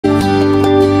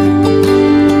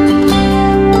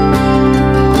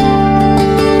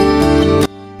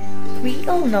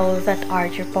all know that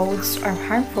arthropods are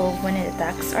harmful when it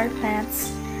attacks our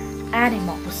plants,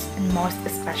 animals, and most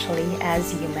especially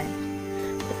as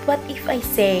humans. But what if I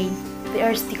say there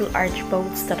are still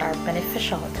arthropods that are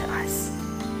beneficial to us?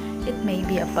 It may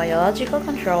be a biological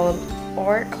control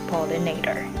or a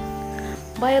pollinator.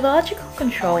 Biological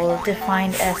control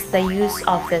defined as the use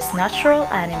of these natural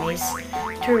enemies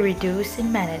to reduce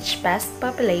and manage pest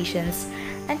populations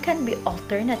and can be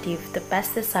alternative to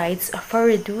pesticides for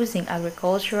reducing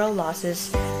agricultural losses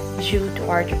due to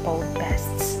arthropod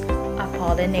pests. A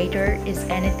pollinator is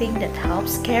anything that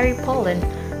helps carry pollen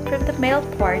from the male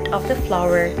part of the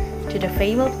flower to the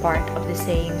female part of the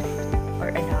same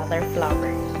or another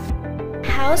flower.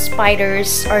 House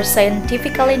spiders, or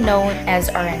scientifically known as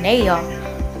Aranea,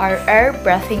 are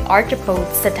air-breathing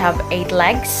arthropods that have 8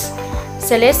 legs,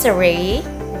 Chelicerae,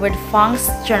 with fangs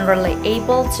generally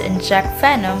able to inject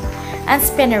venom, and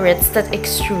spinnerets that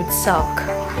extrude silk.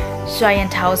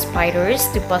 Giant house spiders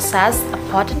do possess a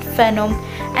potent venom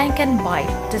and can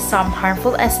bite to some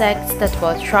harmful insects that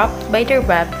were trapped by their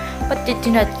web, but they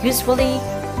do not usually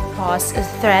pose a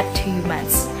threat to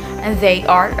humans, and they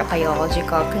are a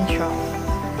biological control.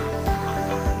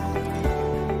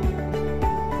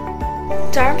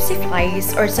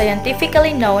 Darmsiflies, or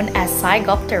scientifically known as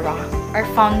Zygoptera, are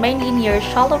found mainly near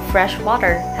shallow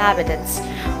freshwater habitats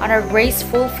and are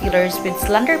graceful feelers with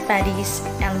slender bodies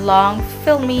and long,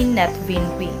 filmy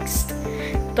net-veined wings.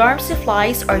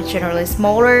 Darmsiflies are generally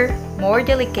smaller, more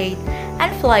delicate,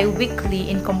 and fly weakly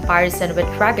in comparison with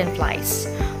dragonflies.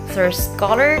 Their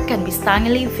color can be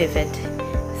stunningly vivid.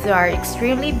 They are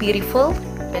extremely beautiful,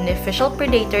 beneficial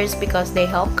predators because they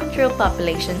help control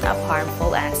populations of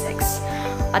harmful insects.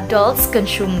 Adults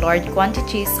consume large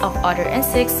quantities of other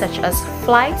insects such as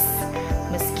flies,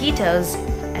 mosquitoes,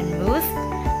 and moths.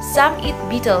 Some eat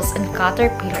beetles and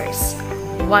caterpillars.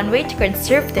 One way to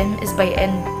conserve them is by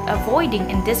avoiding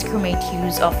indiscriminate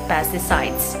use of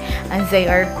pesticides, and they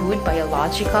are good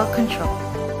biological control.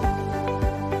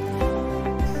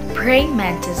 Praying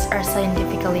mantis, are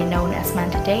scientifically known as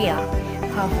Mantidea,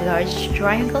 have large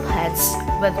triangle heads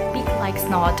with beak-like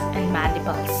snout and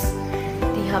mandibles.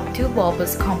 They have 2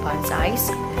 bulbous compound eyes,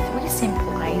 3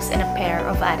 simple eyes, and a pair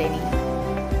of antennae.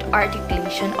 The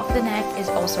articulation of the neck is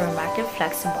also remarkably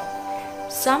flexible.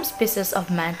 Some species of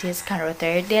mantis can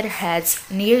rotate their heads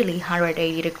nearly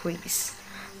 180 degrees.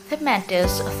 The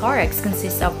mantis thorax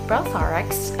consists of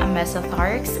prothorax, a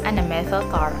mesothorax, and a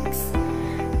methathorax.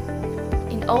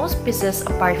 In all species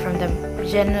apart from the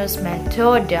genus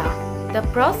Mantodea, the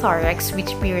prothorax,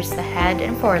 which bears the head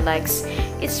and forelegs,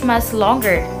 is much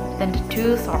longer than the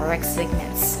 2 thorax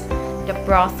segments. The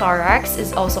prothorax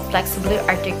is also flexibly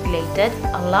articulated,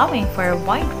 allowing for a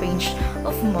wide range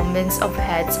of movements of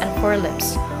heads and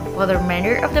forelimbs, while the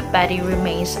remainder of the body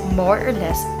remains more or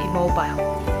less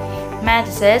immobile.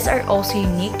 Mantises are also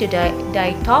unique to the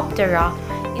Ditoptera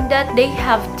in that they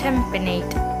have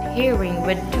tympanate hearing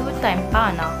with 2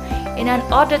 tympana in an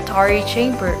auditory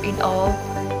chamber in all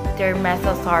their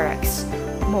mesothorax.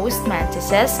 Most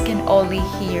mantises can only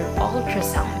hear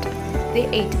ultrasound. They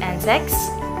eat insects,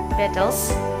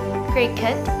 beetles,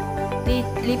 cricket,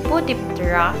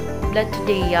 Lepidoptera,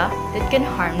 Blathodea that can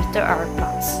harm the our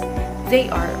plants. They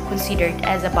are considered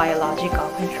as a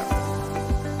biological control.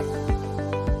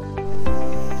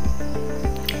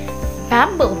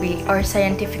 Bumblebee, or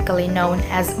scientifically known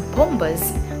as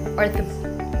bombas, or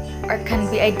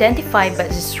can be identified by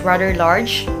its rather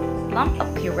large, plump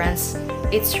appearance,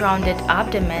 its rounded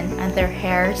abdomen, and their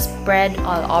hair spread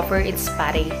all over its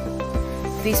body.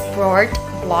 They sport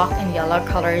black and yellow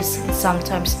colors, and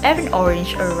sometimes even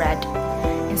orange or red,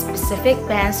 in specific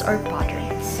bands or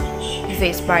patterns.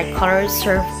 These bright colors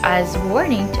serve as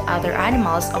warning to other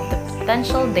animals of the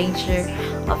potential danger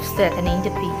of threatening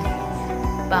the bee.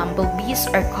 Bumblebees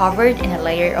are covered in a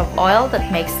layer of oil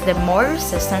that makes them more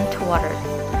resistant to water.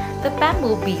 The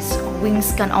bumblebee's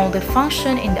wings can only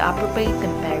function in the appropriate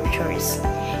temperatures.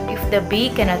 If the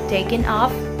bee cannot take it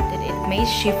off, then it may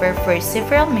shiver for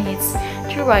several minutes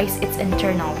to rise its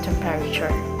internal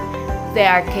temperature. They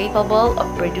are capable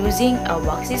of producing a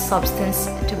waxy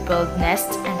substance to build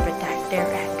nests and protect their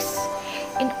eggs.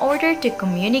 In order to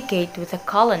communicate with the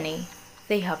colony,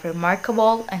 they have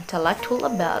remarkable intellectual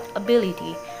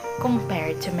ability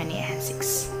compared to many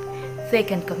insects. They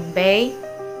can convey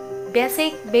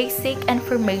basic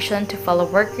information to fellow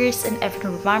workers and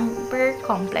even remember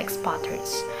complex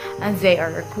patterns, and they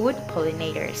are good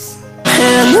pollinators.